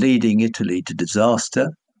is leading Italy to disaster,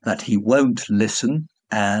 that he won't listen,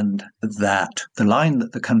 and that the line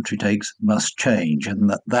that the country takes must change, and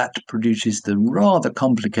that produces the rather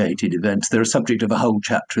complicated events. They're a subject of a whole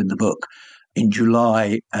chapter in the book in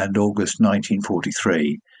July and August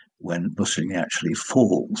 1943, when Mussolini actually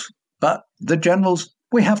falls. But the generals,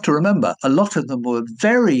 we have to remember, a lot of them were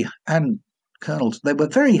and colonels, they were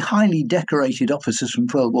very highly decorated officers from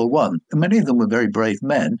World War I. And many of them were very brave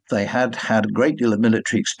men. They had had a great deal of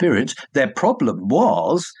military experience. Their problem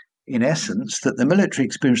was, in essence, that the military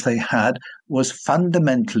experience they had was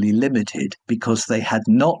fundamentally limited because they had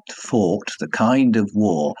not fought the kind of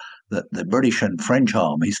war that the British and French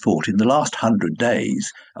armies fought in the last 100 days,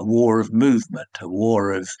 a war of movement,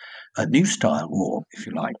 a new style war, if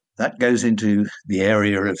you like. That goes into the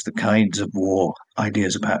area of the kinds of war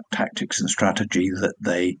ideas about tactics and strategy that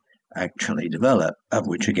they actually develop, of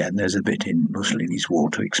which, again, there's a bit in Mussolini's war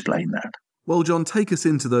to explain that. Well, John, take us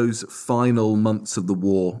into those final months of the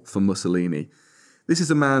war for Mussolini. This is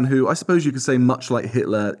a man who, I suppose you could say, much like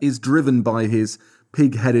Hitler, is driven by his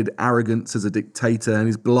pig-headed arrogance as a dictator and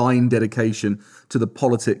his blind dedication to the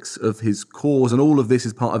politics of his cause. And all of this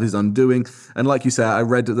is part of his undoing. And like you say, I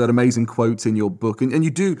read that amazing quote in your book. And you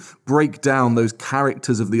do break down those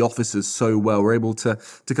characters of the officers so well. We're able to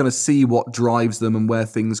kind of see what drives them and where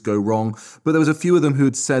things go wrong. But there was a few of them who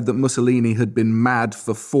had said that Mussolini had been mad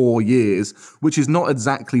for 4 years, which is not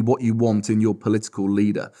exactly what you want in your political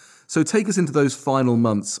leader. So take us into those final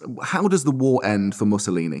months. How does the war end for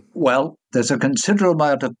Mussolini? Well, there's a considerable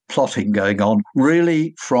amount of plotting going on,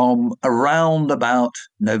 really from around about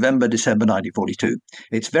November, December 1942.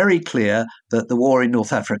 It's very clear that the war in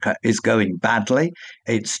North Africa is going badly.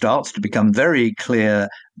 It starts to become very clear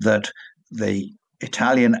that the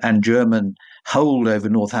Italian and German hold over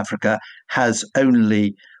North Africa has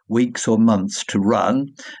only weeks or months to run,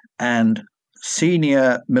 and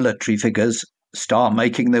senior military figures start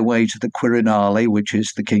making their way to the Quirinale, which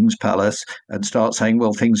is the king's palace, and start saying,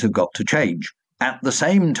 well, things have got to change. At the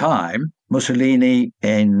same time, Mussolini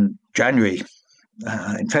in February,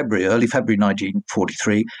 early February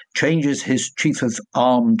 1943, changes his chief of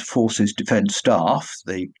armed forces defense staff,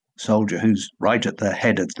 the soldier who's right at the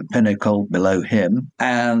head of the pinnacle below him,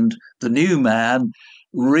 and the new man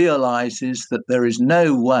realizes that there is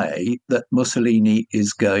no way that Mussolini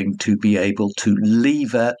is going to be able to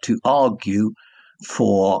argue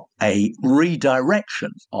for a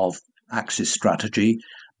redirection of Axis strategy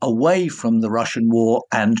away from the Russian war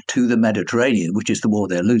and to the Mediterranean, which is the war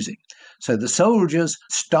they're losing. So the soldiers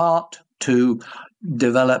start to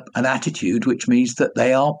develop an attitude which means that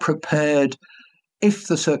they are prepared, if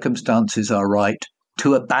the circumstances are right,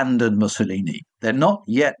 to abandon Mussolini. They're not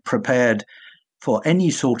yet prepared for any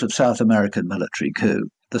sort of South American military coup.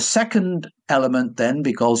 The second element then,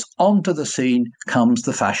 because onto the scene comes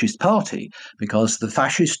the Fascist Party, because the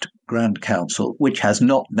Fascist Grand Council, which has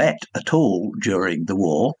not met at all during the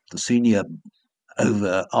war, the senior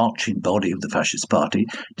overarching body of the Fascist Party,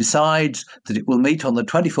 decides that it will meet on the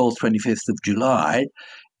 24th, 25th of July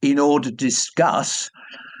in order to discuss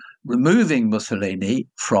removing Mussolini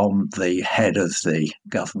from the head of the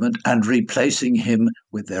government and replacing him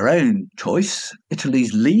with their own choice,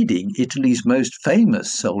 Italy's most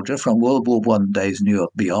famous soldier from World War I days and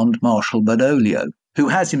Europe beyond, Marshal Badoglio, who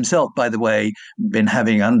has himself, by the way, been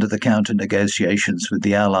having under-the-counter negotiations with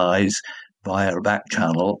the Allies via a back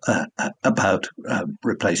channel about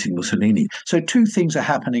replacing Mussolini. So two things are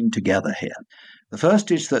happening together here. The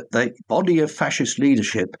first is that the body of fascist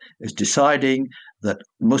leadership is deciding that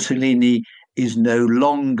Mussolini is no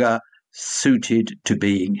longer suited to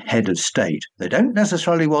being head of state. They don't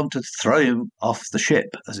necessarily want to throw him off the ship,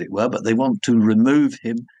 as it were, but they want to remove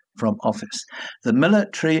him from office. The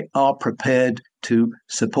military are prepared to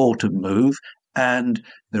support a move, and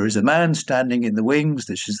there is a man standing in the wings.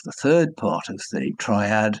 This is the third part of the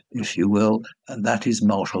triad, if you will, and that is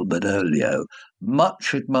Marshal Badoglio.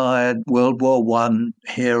 Much admired World War I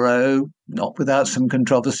hero, not without some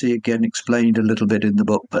controversy, again explained a little bit in the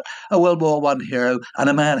book, but a World War I hero and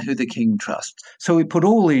a man who the king trusts. So we put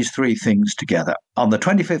all these three things together. On the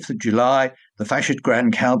 25th of July, the Fascist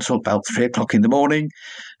Grand Council, about 3 o'clock in the morning,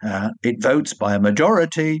 it votes by a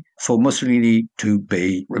majority for Mussolini to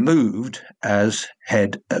be removed as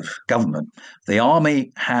head of government. The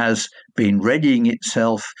army has been readying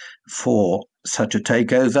itself for such a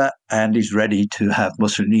takeover and is ready to have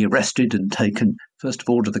Mussolini arrested and taken, first of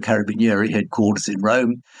all, to the Carabinieri headquarters in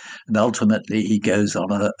Rome, and ultimately he goes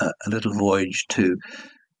on a little voyage to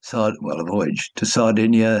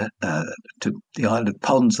Sardinia, to the island of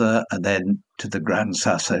Ponza, and then to the Gran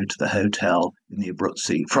Sasso, to the hotel in the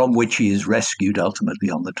Abruzzi, from which he is rescued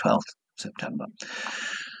ultimately on the 12th of September.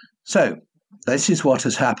 So this is what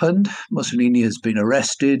has happened. Mussolini has been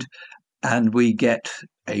arrested, and we get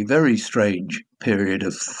a very strange period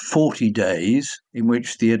of 40 days in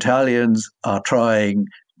which the Italians are trying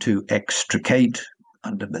to extricate,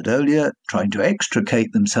 under Badoglio, trying to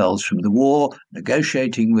extricate themselves from the war,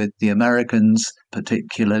 negotiating with the Americans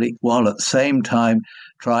particularly, while at the same time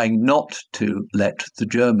trying not to let the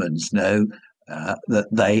Germans know that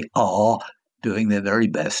they are doing their very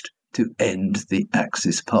best to end the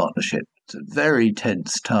Axis partnership. It's a very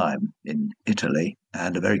tense time in Italy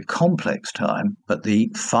and a very complex time, but the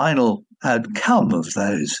final outcome of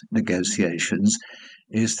those negotiations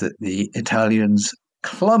is that the Italians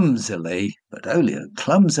Badoglio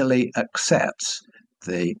clumsily accepts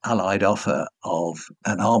the Allied offer of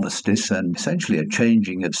an armistice and essentially a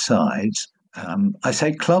changing of sides. I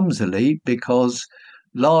say clumsily because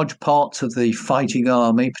large parts of the fighting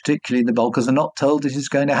army, particularly in the Balkans, are not told this is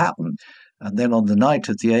going to happen. And then on the night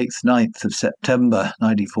of the 9th of September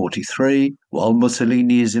 1943, while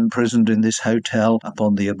Mussolini is imprisoned in this hotel up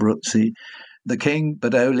on the Abruzzi, the king,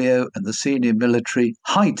 Badoglio, and the senior military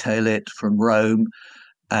hightail it from Rome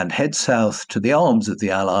and head south to the arms of the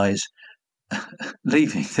Allies,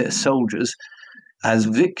 leaving their soldiers as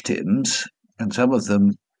victims, and some of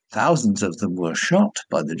them, thousands of them, were shot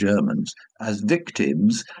by the Germans, as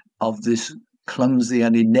victims of this clumsy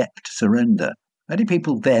and inept surrender. Many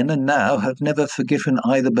people then and now have never forgiven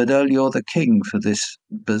either Badoglio or the king for this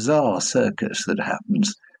bizarre circus that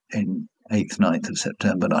happens in 8th, 9th of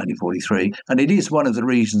September 1943. And it is one of the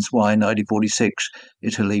reasons why in 1946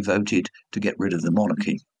 Italy voted to get rid of the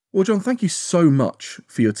monarchy. Well, John, thank you so much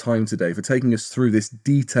for your time today, for taking us through this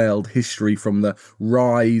detailed history from the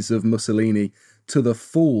rise of Mussolini to the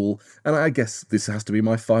fall. And I guess this has to be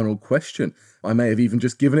my final question. I may have even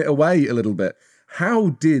just given it away a little bit. How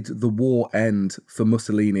did the war end for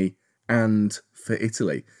Mussolini and for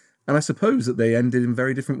Italy? And I suppose that they ended in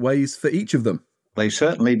very different ways for each of them. They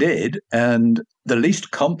certainly did. And the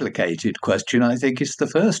least complicated question, I think, is the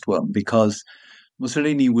first one, because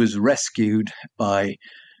Mussolini was rescued by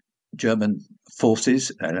German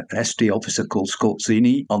forces, an SD officer called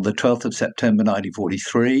Scorzini, on the 12th of September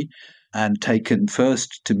 1943, and taken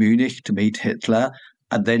first to Munich to meet Hitler,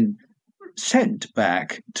 and then sent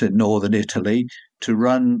back to northern Italy to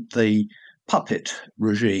run the puppet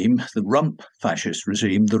regime, the rump fascist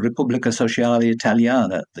regime, the Repubblica Sociale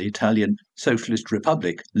Italiana, the Italian Socialist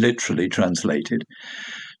Republic, literally translated.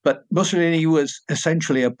 But Mussolini was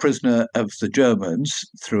essentially a prisoner of the Germans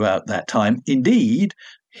throughout that time. Indeed,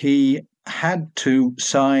 he had to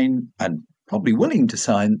sign, and probably willing to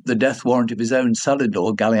sign, the death warrant of his own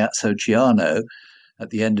son-in-law, Galeazzo Ciano, at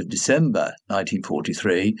the end of December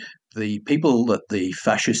 1943. The people that the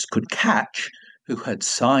fascists could catch who had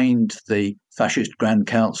signed the fascist Grand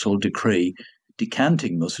Council decree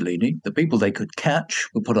decanting Mussolini, the people they could catch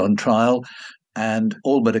were put on trial, and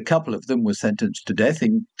all but a couple of them were sentenced to death,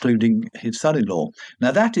 including his son-in-law.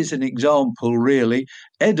 Now, that is an example, really.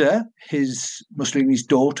 Edda, Mussolini's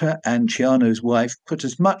daughter, and Ciano's wife, put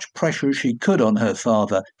as much pressure as she could on her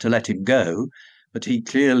father to let him go, but he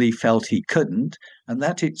clearly felt he couldn't, and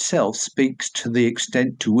that itself speaks to the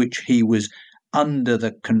extent to which he was under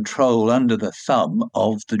the control, under the thumb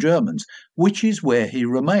of the Germans, which is where he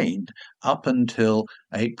remained up until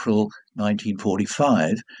April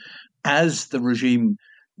 1945. As the regime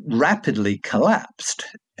rapidly collapsed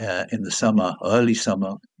in the early summer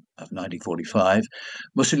of 1945,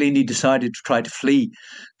 Mussolini decided to try to flee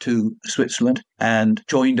to Switzerland and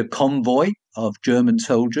joined a convoy of German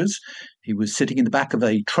soldiers. He was sitting in the back of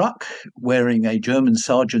a truck wearing a German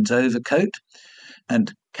sergeant's overcoat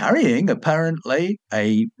and carrying, apparently,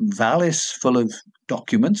 a valise full of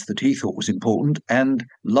documents that he thought was important and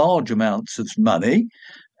large amounts of money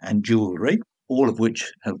and jewellery, all of which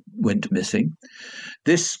went missing.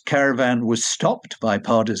 This caravan was stopped by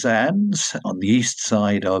partisans on the east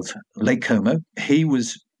side of Lake Como. He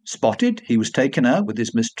was spotted. He was taken out with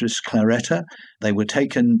his mistress Claretta. They were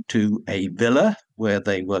taken to a villa where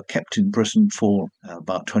they were kept in prison for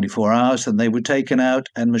about 24 hours, and they were taken out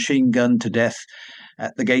and machine-gunned to death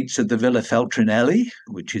at the gates of the Villa Feltrinelli,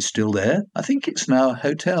 which is still there. I think it's now a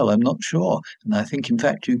hotel, I'm not sure. And I think, in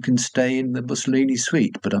fact, you can stay in the Mussolini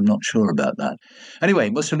suite, but I'm not sure about that. Anyway,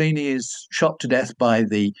 Mussolini is shot to death by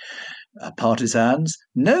the partisans.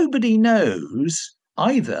 Nobody knows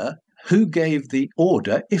either who gave the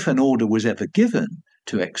order, if an order was ever given,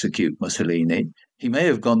 to execute Mussolini. He may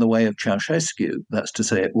have gone the way of Ceausescu, that's to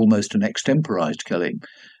say, almost an extemporized killing.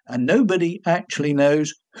 And nobody actually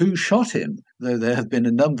knows who shot him, though there have been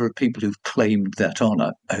a number of people who've claimed that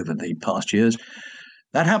honour over the past years.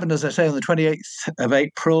 That happened, as I say, on the 28th of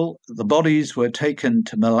April. The bodies were taken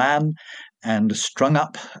to Milan and strung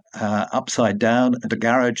up upside down at a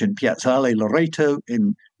garage in Piazzale Loreto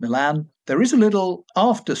in Milan. There is a little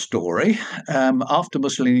after story. After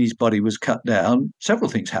Mussolini's body was cut down, several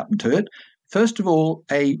things happened to it. First of all,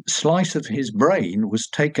 a slice of his brain was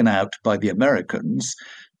taken out by the Americans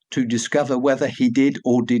to discover whether he did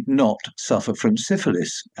or did not suffer from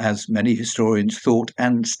syphilis, as many historians thought,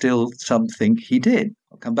 and still some think he did.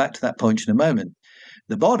 I'll come back to that point in a moment.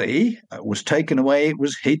 The body was taken away, it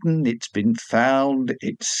was hidden, it's been found,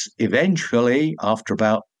 it's eventually, after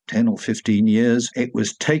about 10 or 15 years, it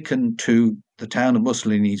was taken to the town of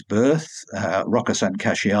Mussolini's birth, Rocca San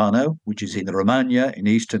Casciano, which is in Romagna, in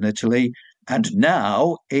eastern Italy. And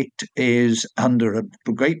now it is under a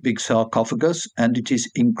great big sarcophagus, and it is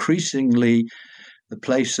increasingly the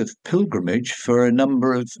place of pilgrimage for a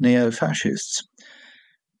number of neo-fascists.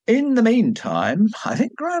 In the meantime, I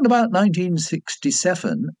think around about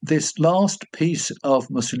 1967, this last piece of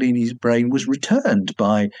Mussolini's brain was returned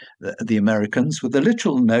by the Americans with a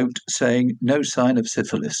literal note saying no sign of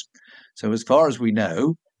syphilis. So as far as we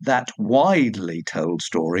know, that widely told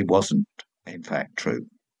story wasn't, in fact, true.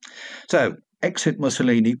 So, exit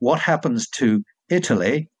Mussolini. What happens to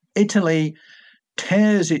Italy? Italy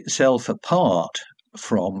tears itself apart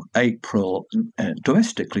from April,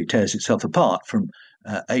 domestically tears itself apart from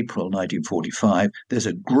April 1945. There's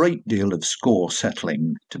a great deal of score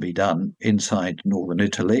settling to be done inside northern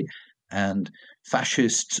Italy, and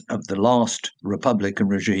fascists of the last Republican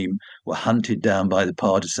regime were hunted down by the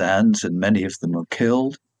partisans, and many of them were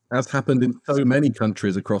killed. As happened in so many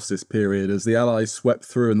countries across this period, as the Allies swept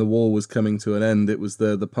through and the war was coming to an end, it was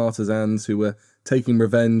the partisans who were taking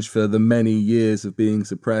revenge for the many years of being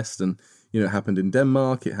suppressed. And, it happened in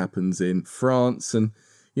Denmark, it happens in France, and,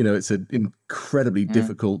 it's an incredibly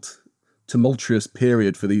difficult, tumultuous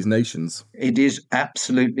period for these nations. It is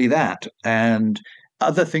absolutely that. And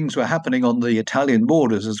other things were happening on the Italian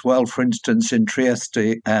borders as well. For instance, in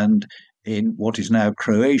Trieste and in what is now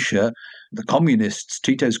Croatia, the communists,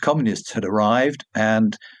 Tito's communists, had arrived,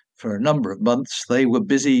 and for a number of months they were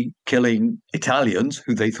busy killing Italians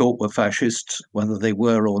who they thought were fascists, whether they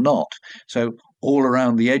were or not. So all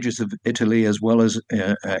around the edges of Italy, as well as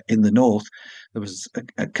in the north, there was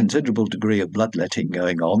a considerable degree of bloodletting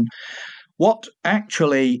going on. What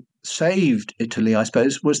actually saved Italy, I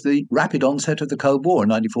suppose, was the rapid onset of the Cold War in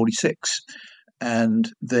 1946 and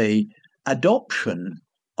the adoption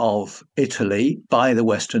of Italy by the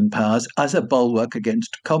Western powers as a bulwark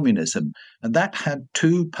against communism. And that had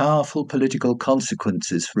two powerful political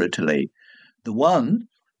consequences for Italy. The one,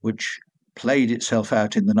 which played itself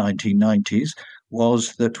out in the 1990s,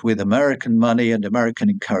 was that with American money and American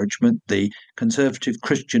encouragement, the conservative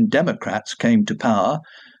Christian Democrats came to power,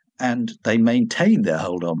 and they maintained their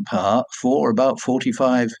hold on power for about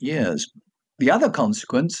 45 years. The other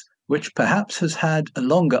consequence, which perhaps has had a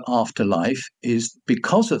longer afterlife, is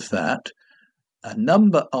because of that, a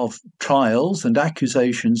number of trials and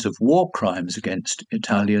accusations of war crimes against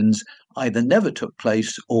Italians either never took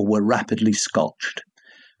place or were rapidly scotched.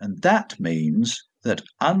 And that means that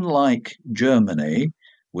unlike Germany,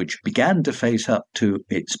 which began to face up to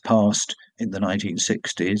its past in the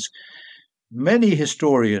 1960s, many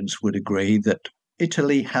historians would agree that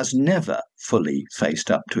Italy has never fully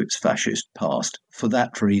faced up to its fascist past for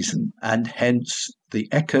that reason, and hence the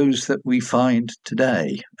echoes that we find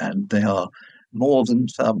today, and they are more than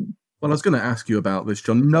some. Well, I was going to ask you about this,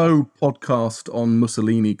 John. No podcast on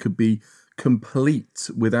Mussolini could be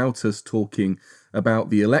complete without us talking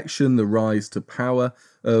about the election, the rise to power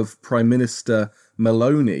of Prime Minister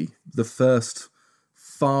Meloni, the first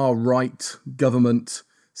far-right government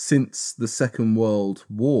since the Second World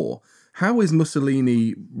War. How is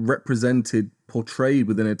Mussolini portrayed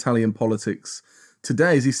within Italian politics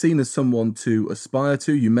today? Is he seen as someone to aspire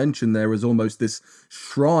to? You mentioned there is almost this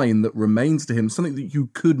shrine that remains to him, something that you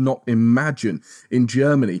could not imagine in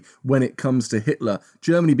Germany when it comes to Hitler.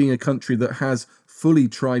 Germany being a country that has fully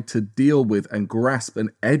tried to deal with and grasp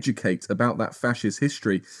and educate about that fascist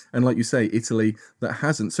history. And like you say, Italy that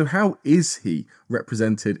hasn't. So how is he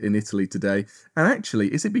represented in Italy today? And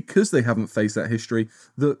actually, is it because they haven't faced that history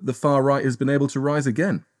that the far right has been able to rise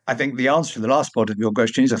again? I think the answer to the last part of your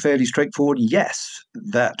question is a fairly straightforward yes,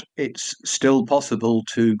 that it's still possible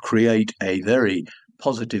to create a very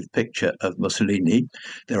positive picture of Mussolini.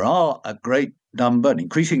 There are a great number, an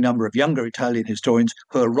increasing number of younger Italian historians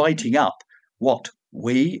who are writing up what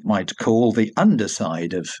we might call the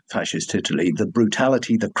underside of fascist Italy, the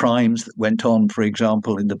brutality, the crimes that went on, for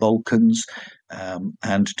example, in the Balkans,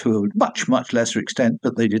 and to a much, much lesser extent,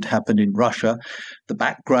 but they did happen in Russia, the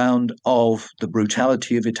background of the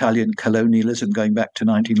brutality of Italian colonialism going back to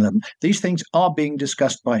 1911. These things are being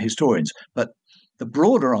discussed by historians, but the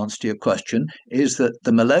broader answer to your question is that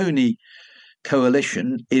the Meloni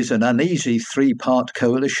coalition is an uneasy three-part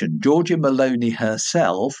coalition. Giorgia Meloni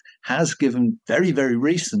herself has given very, very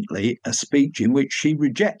recently a speech in which she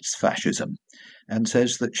rejects fascism and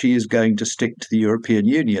says that she is going to stick to the European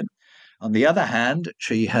Union. On the other hand,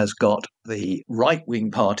 she has got the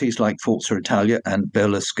right-wing parties like Forza Italia and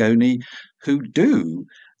Berlusconi who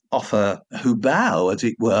bow, as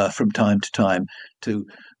it were, from time to time to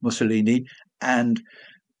Mussolini, and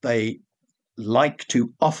they like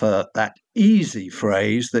to offer that easy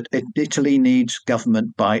phrase that Italy needs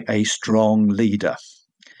government by a strong leader.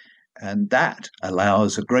 And that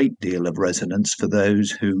allows a great deal of resonance for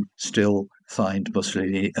those who still find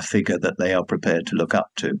Mussolini a figure that they are prepared to look up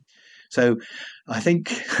to. So I think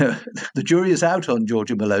the jury is out on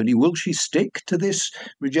Giorgia Meloni. Will she stick to this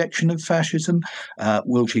rejection of fascism?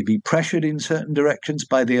 Will she be pressured in certain directions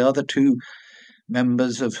by the other two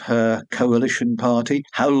members of her coalition party?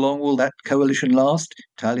 How long will that coalition last?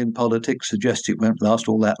 Italian politics suggests it won't last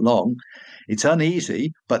all that long. It's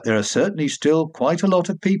uneasy, but there are certainly still quite a lot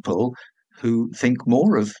of people who think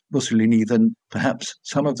more of Mussolini than perhaps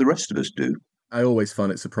some of the rest of us do. I always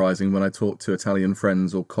find it surprising when I talk to Italian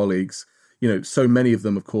friends or colleagues. So many of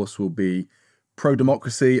them, of course, will be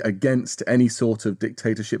pro-democracy, against any sort of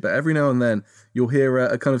dictatorship. But every now and then you'll hear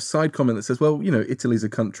a kind of side comment that says, well, Italy's a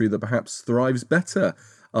country that perhaps thrives better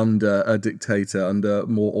under a dictator, under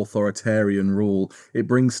more authoritarian rule. It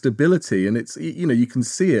brings stability. And it's, you can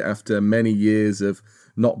see it after many years of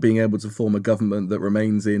not being able to form a government that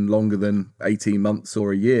remains in longer than 18 months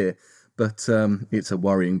or a year. But it's a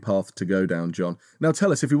worrying path to go down, John. Now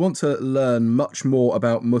tell us, if we want to learn much more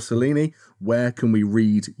about Mussolini, where can we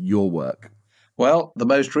read your work? Well, the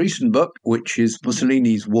most recent book, which is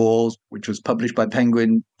Mussolini's Wars, which was published by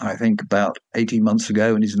Penguin, I think, about 18 months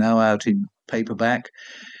ago and is now out in paperback,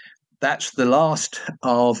 that's the last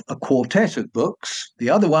of a quartet of books. The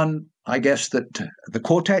other one, I guess that the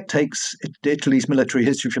quartet takes Italy's military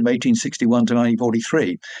history from 1861 to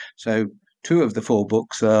 1943. So 2 of the 4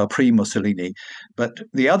 books are pre-Mussolini. But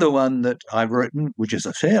the other one that I've written, which is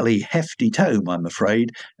a fairly hefty tome, I'm afraid,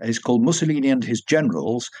 is called Mussolini and His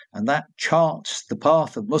Generals, and that charts the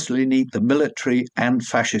path of Mussolini, the military and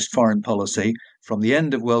fascist foreign policy, from the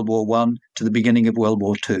end of World War I to the beginning of World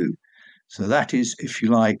War II. So that is, if you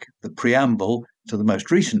like, the preamble to the most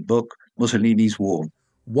recent book, Mussolini's War.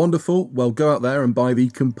 Wonderful. Well, go out there and buy the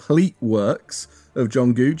complete works of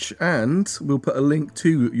John Gooch, and we'll put a link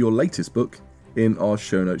to your latest book in our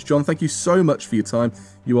show notes. John, thank you so much for your time.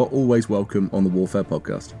 You are always welcome on the Warfare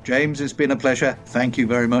Podcast. James, it's been a pleasure. Thank you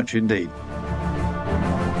very much indeed.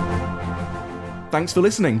 Thanks for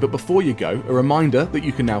listening, but before you go, a reminder that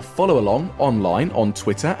you can now follow along online on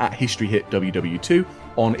Twitter at HistoryHitWW2,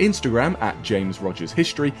 on Instagram at James Rogers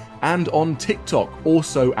History, and on TikTok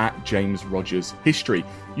also at James Rogers History.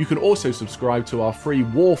 You can also subscribe to our free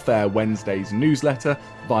Warfare Wednesdays newsletter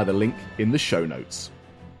via the link in the show notes.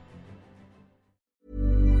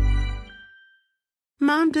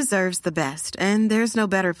 Mom deserves the best, and there's no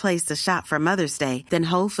better place to shop for Mother's Day than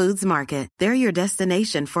Whole Foods Market. They're your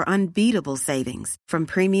destination for unbeatable savings, from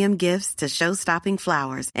premium gifts to show-stopping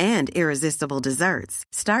flowers and irresistible desserts.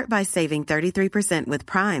 Start by saving 33% with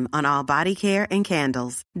Prime on all body care and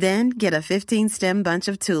candles. Then get a 15-stem bunch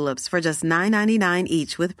of tulips for just $9.99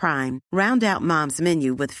 each with Prime. Round out Mom's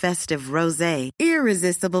menu with festive rosé,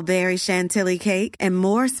 irresistible berry chantilly cake, and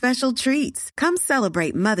more special treats. Come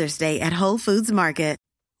celebrate Mother's Day at Whole Foods Market.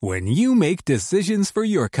 When you make decisions for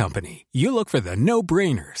your company, you look for the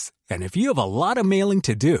no-brainers. And if you have a lot of mailing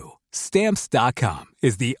to do, Stamps.com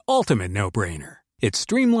is the ultimate no-brainer. It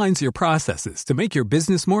streamlines your processes to make your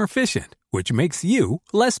business more efficient, which makes you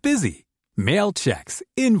less busy. Mail checks,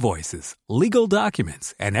 invoices, legal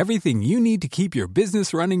documents, and everything you need to keep your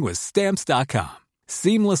business running with Stamps.com.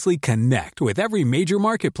 Seamlessly connect with every major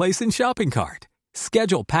marketplace and shopping cart.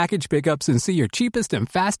 Schedule package pickups and see your cheapest and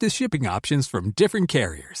fastest shipping options from different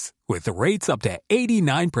carriers, with rates up to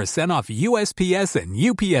 89% off USPS and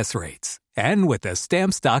UPS rates. And with the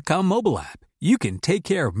Stamps.com mobile app, you can take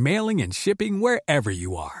care of mailing and shipping wherever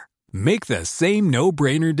you are. Make the same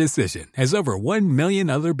no-brainer decision as over 1 million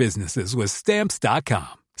other businesses with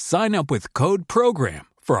Stamps.com. Sign up with code PROGRAM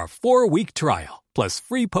for a 4-week trial, plus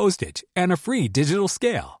free postage and a free digital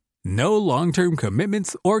scale. No long-term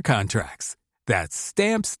commitments or contracts. That's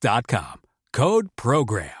Stamps.com. Code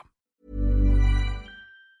PROGRAM.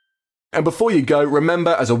 And before you go,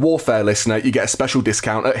 remember, as a Warfare listener, you get a special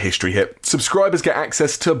discount at History Hit. Subscribers get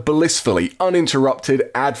access to blissfully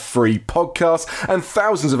uninterrupted, ad-free podcasts and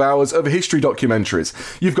thousands of hours of history documentaries.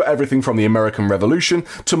 You've got everything from the American Revolution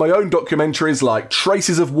to my own documentaries like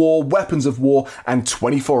Traces of War, Weapons of War, and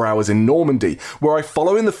 24 Hours in Normandy, where I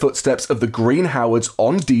follow in the footsteps of the Green Howards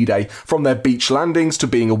on D-Day, from their beach landings to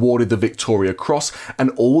being awarded the Victoria Cross,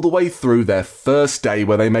 and all the way through their first day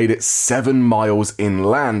where they made it 7 miles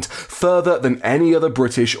inland, further than any other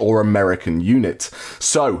British or American unit.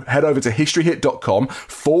 So head over to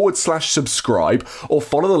historyhit.com/subscribe or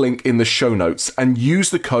follow the link in the show notes and use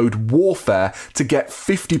the code WARFARE to get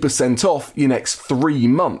 50% off your next 3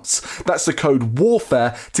 months. That's the code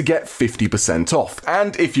WARFARE to get 50% off.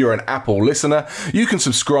 And if you're an Apple listener, you can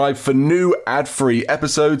subscribe for new ad-free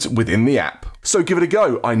episodes within the app. So give it a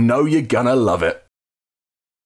go. I know you're gonna love it.